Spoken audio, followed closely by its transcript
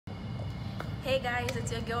Hey guys,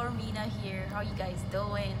 it's your girl Mina here. How you guys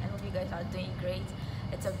doing? I hope you guys are doing great.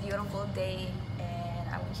 It's a beautiful day and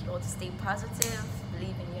I want you all to stay positive,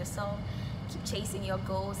 believe in yourself, keep chasing your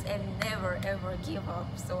goals and never ever give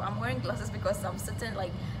up. So I'm wearing glasses because I'm sitting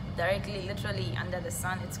like directly literally under the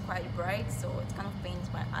sun. It's quite bright, so it kind of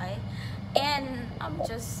pains my eye. And I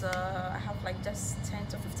have like just 10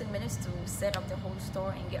 to 15 minutes to set up the whole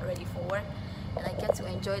store and get ready for work, and I get to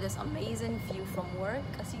enjoy this amazing view from work.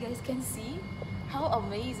 As you guys can see, how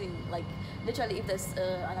amazing, like literally if there's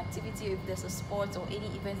an activity, if there's a sport or any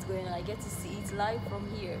events going on, I get to see it live from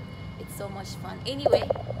here. It's so much fun. Anyway,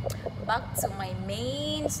 back to my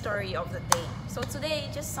main story of the day. So today,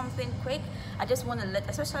 just something quick. I just want to let,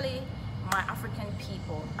 especially my African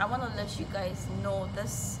people, I want to let you guys know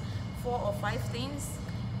this 4 or 5 things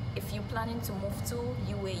if you're planning to move to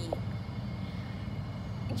UAE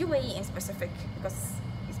in specific, because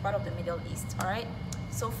it's part of the Middle East. All right,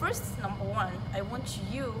 so first, number one, I want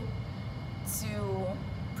you to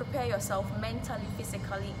prepare yourself mentally,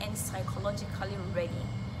 physically and psychologically ready,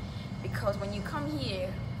 because when you come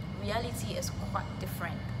here, reality is quite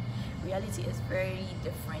different. Reality is very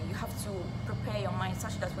different. You have to prepare your mind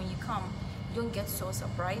such that when you come, you don't get so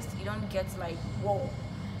surprised, you don't get like whoa,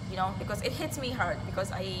 you know, because it hits me hard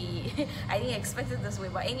because I I didn't expect it this way.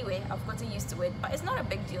 But anyway, I've gotten used to it. But it's not a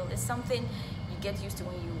big deal. It's something you get used to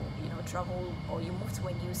when you know, travel or you move to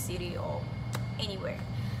a new city or anywhere.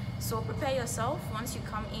 So prepare yourself. Once you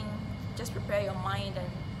come in, just prepare your mind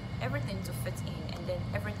and everything to fit in, and then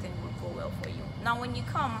everything will go well for you. Now when you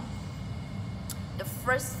come, the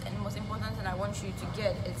first and most important thing I want you to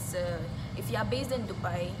get is if you are based in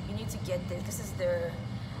Dubai, you need to get this. This is the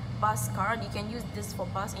bus card. You can use this for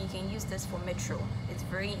bus and you can use this for metro. It's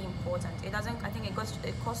very important. It doesn't, I think it costs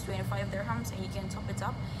 25 dirhams, and you can top it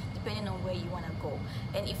up depending on where you want to go.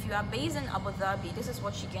 And if you are based in Abu Dhabi, this is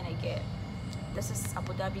what you're gonna get. This is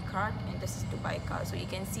Abu Dhabi card and this is Dubai card, so you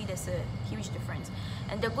can see there's a huge difference.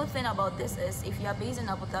 And the good thing about this is if you are based in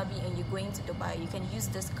Abu Dhabi and you're going to Dubai, you can use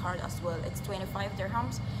this card as well. It's 25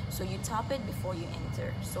 dirhams, so you tap it before you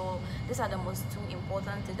enter. So these are the most two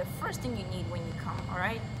important things. The first thing you need when you come, all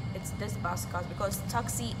right, it's this bus card, because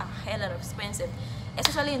taxi are hella expensive,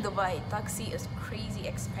 especially in Dubai. Taxi is crazy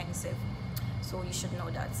expensive, so you should know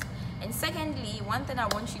that. And secondly, one thing I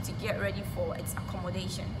want you to get ready for, it's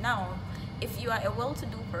accommodation. Now if you are a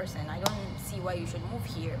well-to-do person, I don't see why you should move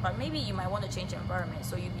here, but maybe you might want to change environment,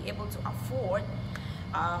 so you'll be able to afford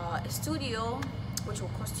a studio, which will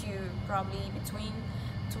cost you probably between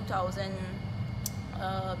 3,000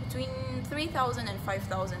 and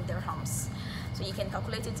 5,000 dirhams. So you can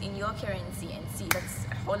calculate it in your currency and see that's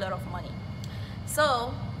a whole lot of money.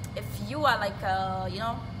 So if you are like you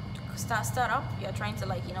know, startup, you're trying to,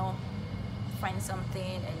 like, you know, find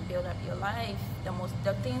something and build up your life, the most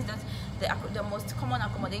common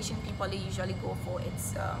accommodation people usually go for,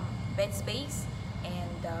 it's bed space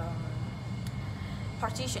and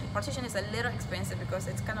partition. Partition is a little expensive because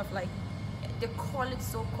it's kind of like, they call it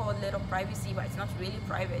so-called little privacy, but it's not really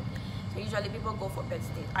private. So usually people go for bed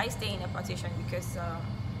space. I stay in a partition because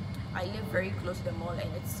I live very close to the mall,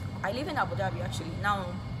 and I live in Abu Dhabi actually. Now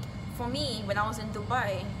for me, when I was in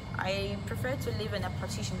Dubai, I preferred to live in a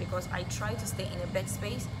partition because I tried to stay in a bed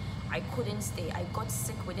space. I couldn't stay. I got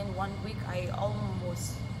sick within 1 week. I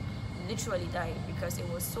almost literally died because it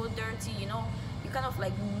was so dirty, you know. You kind of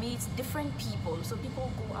like meet different people. So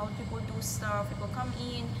people go out, people do stuff, people come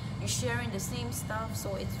in, you're sharing the same stuff.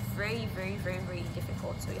 So it's very, very, very, very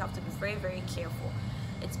difficult. So you have to be very, very careful.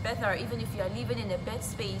 It's better, even if you are living in a bed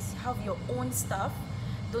space, have your own stuff.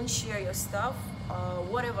 Don't share your stuff.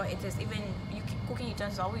 Whatever it is, even you cooking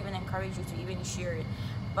utensils, I will even encourage you to even share it.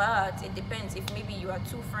 But it depends. If maybe you are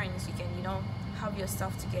two friends, you can, you know, have your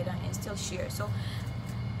stuff together and still share. So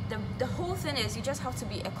the whole thing is you just have to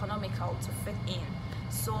be economical to fit in.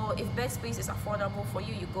 So if bed space is affordable for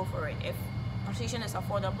you, you go for it. If partition is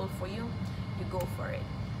affordable for you, you go for it.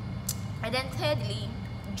 And then thirdly,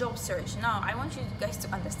 job search. Now I want you guys to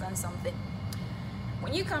understand something.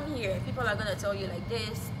 When you come here, people are going to tell you like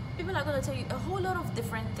this, people are going to tell you a whole lot of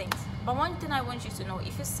different things. But one thing I want you to know,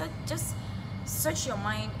 if you just search your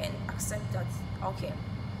mind and accept that, okay,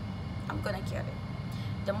 I'm gonna get it.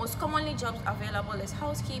 The most commonly jobs available is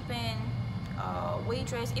housekeeping,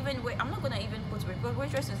 waitress. Even I'm not gonna even put it, because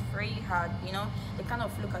waitress is very hard, you know. They kind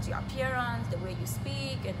of look at your appearance, the way you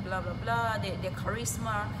speak, and blah blah blah, the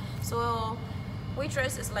charisma. So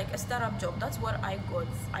waitress is like a startup job. That's what I got.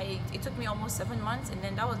 It took me almost 7 months, and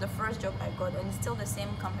then that was the first job I got, and it's still the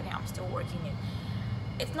same company I'm still working in.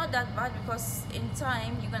 it's not that bad, because in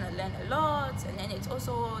time you're gonna learn a lot, and then it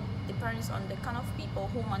also depends on the kind of people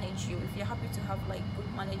who manage you. If you're happy to have like good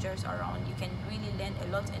managers around, you can really learn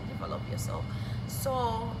a lot and develop yourself.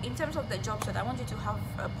 So in terms of the job search, I want you to have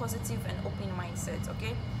a positive and open mindset.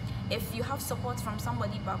 Okay, if you have support from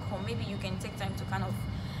somebody back home, maybe you can take time to kind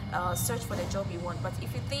of search for the job you want. But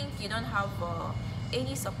if you think you don't have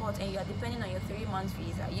any support and you are depending on your 3-month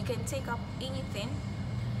visa, you can take up anything.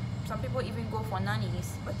 Some people even go for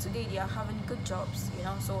nannies, but today they are having good jobs, you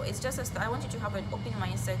know. So it's just I want you to have an open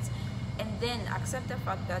mindset, and then accept the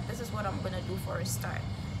fact that this is what I'm gonna do for a start.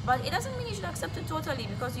 But it doesn't mean you should accept it totally,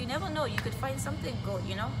 because you never know, you could find something good,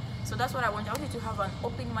 you know. So that's what I want you to have an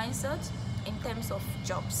open mindset in terms of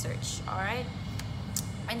job search. All right.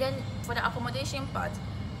 And then for the accommodation part,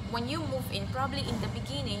 when you move in, probably in the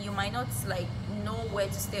beginning you might not like know where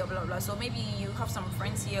to stay, blah blah. So maybe you have some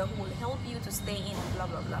friends here who will help you to stay in, blah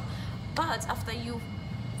blah blah. But after you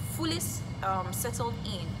fully settled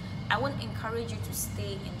in, I won't encourage you to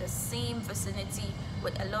stay in the same vicinity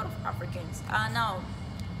with a lot of Africans. Now,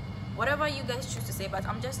 whatever you guys choose to say, but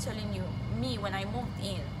I'm just telling you, me, when I moved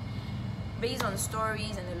in, based on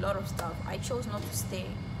stories and a lot of stuff, I chose not to stay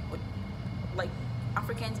with like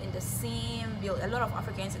Africans in the same building, a lot of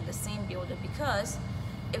Africans in the same building, because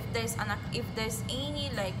if there's any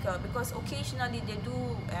like because occasionally they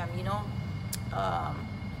do you know,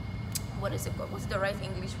 what is it called, what's the right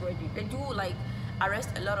English word, they do like arrest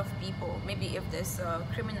a lot of people. Maybe if there's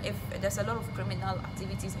if there's a lot of criminal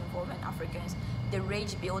activities involving Africans, they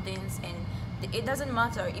rage buildings. And it doesn't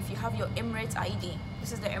matter if you have your Emirates ID.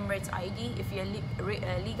 This is the Emirates ID. If you're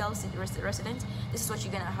a legal resident, this is what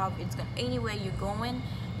you're gonna have. It's gonna, anywhere you're going,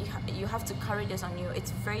 you have to carry this on you.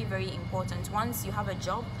 It's very, very important. Once you have a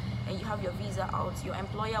job and you have your visa out, your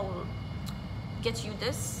employer will get you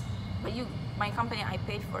this. But my company, I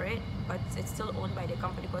paid for it, but it's still owned by the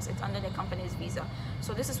company because it's under the company's visa.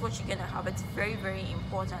 So this is what you're gonna have. It's very, very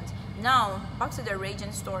important. Now back to the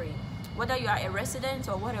raging story. Whether you are a resident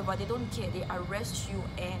or whatever, they don't care. They arrest you,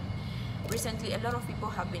 and recently a lot of people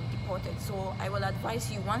have been deported. So I will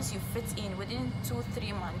advise you, once you fit in within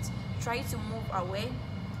 2-3 months, try to move away.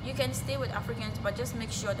 You can stay with Africans, but just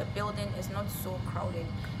make sure the building is not so crowded.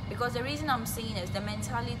 Because the reason I'm saying is the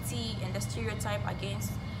mentality and the stereotype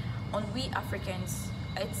against on we Africans,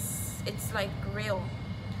 it's like real.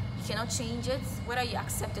 You cannot change it, whether you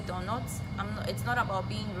accept it or not. It's not about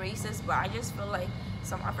being racist, but I just feel like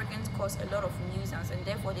some Africans cause a lot of nuisance, and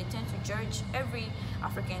therefore they tend to judge every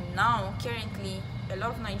African. Now currently a lot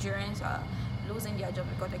of Nigerians are losing their job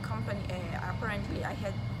because the company apparently, I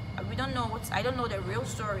don't know the real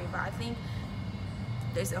story, but I think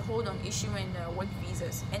there's a hold on issuing work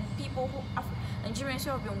visas, and people Nigerians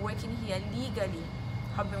who have been working here legally,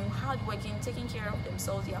 have been hardworking, taking care of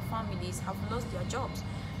themselves, their families, have lost their jobs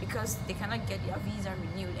because they cannot get their visa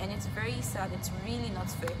renewed. And it's very sad. It's really not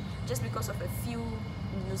fair, just because of a few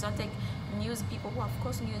news people who have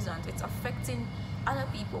caused nuisance. It's affecting other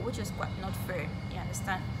people, which is quite not fair, you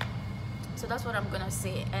understand? So that's what I'm gonna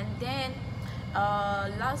say. And then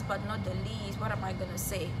last but not the least, what am I gonna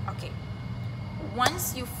say? Okay,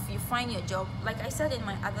 once you find your job, like I said in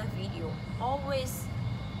my other video, always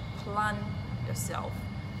plan yourself.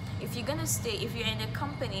 If you're gonna stay, if you're in a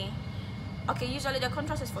company, okay, usually the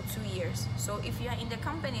contract is for 2 years. So if you're in the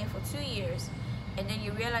company for 2 years and then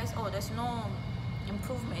you realize, oh, there's no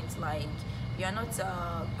improvement, like you're not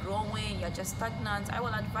growing, you're just stagnant, I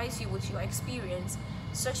will advise you, with your experience,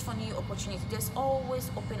 search for new opportunities. There's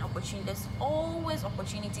always open opportunity, there's always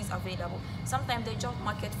opportunities available. Sometimes the job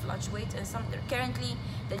market fluctuates, and currently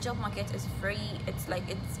the job market is it's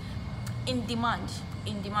in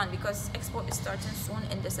demand because export is starting soon,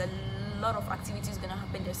 and there's a lot of activities gonna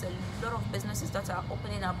happen. There's a lot of businesses that are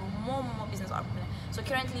opening up, more businesses are opening. So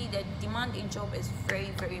currently the demand in job is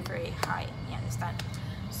very, very, very high, you understand?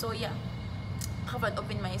 So yeah, have an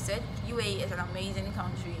open mindset. UAE is an amazing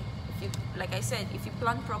country. If you, like I said, if you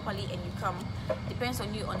plan properly and you come, depends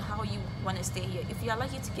on you on how you want to stay here. If you are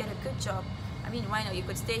lucky to get a good job, I mean, why not? You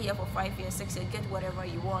could stay here for 5 years, 6 years, get whatever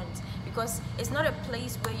you want, because it's not a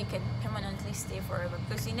place where you can permanently stay forever,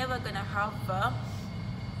 because you're never gonna have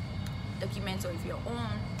documents of your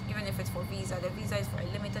own. Even if it's for visa, the visa is for a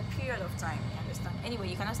limited period of time, you understand? Anyway,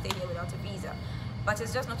 you cannot stay here without a visa, but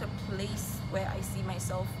it's just not a place where I see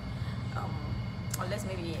myself, unless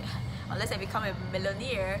I become a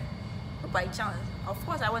millionaire by chance. Of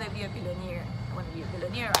course I want to be a billionaire,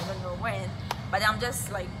 I don't know when, but I'm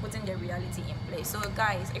just like putting the reality in place. So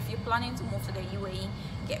guys, if you're planning to move to the UAE,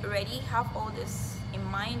 get ready, have all this in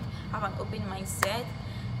mind, have an open mindset,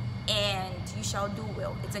 and you shall do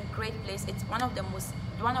well. It's a great place. It's one of the most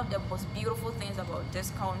one of the most beautiful things about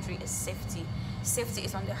this country is safety. Safety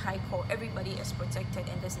is on the high call. Everybody is protected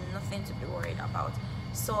and there's nothing to be worried about.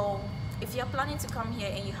 So if you're planning to come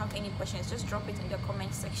here and you have any questions, just drop it in the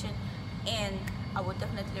comment section and I will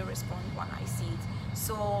definitely respond when I see it.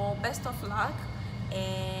 So best of luck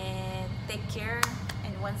and take care.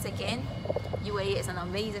 And once again, UAE is an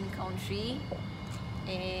amazing country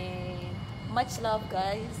and much love,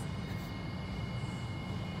 guys.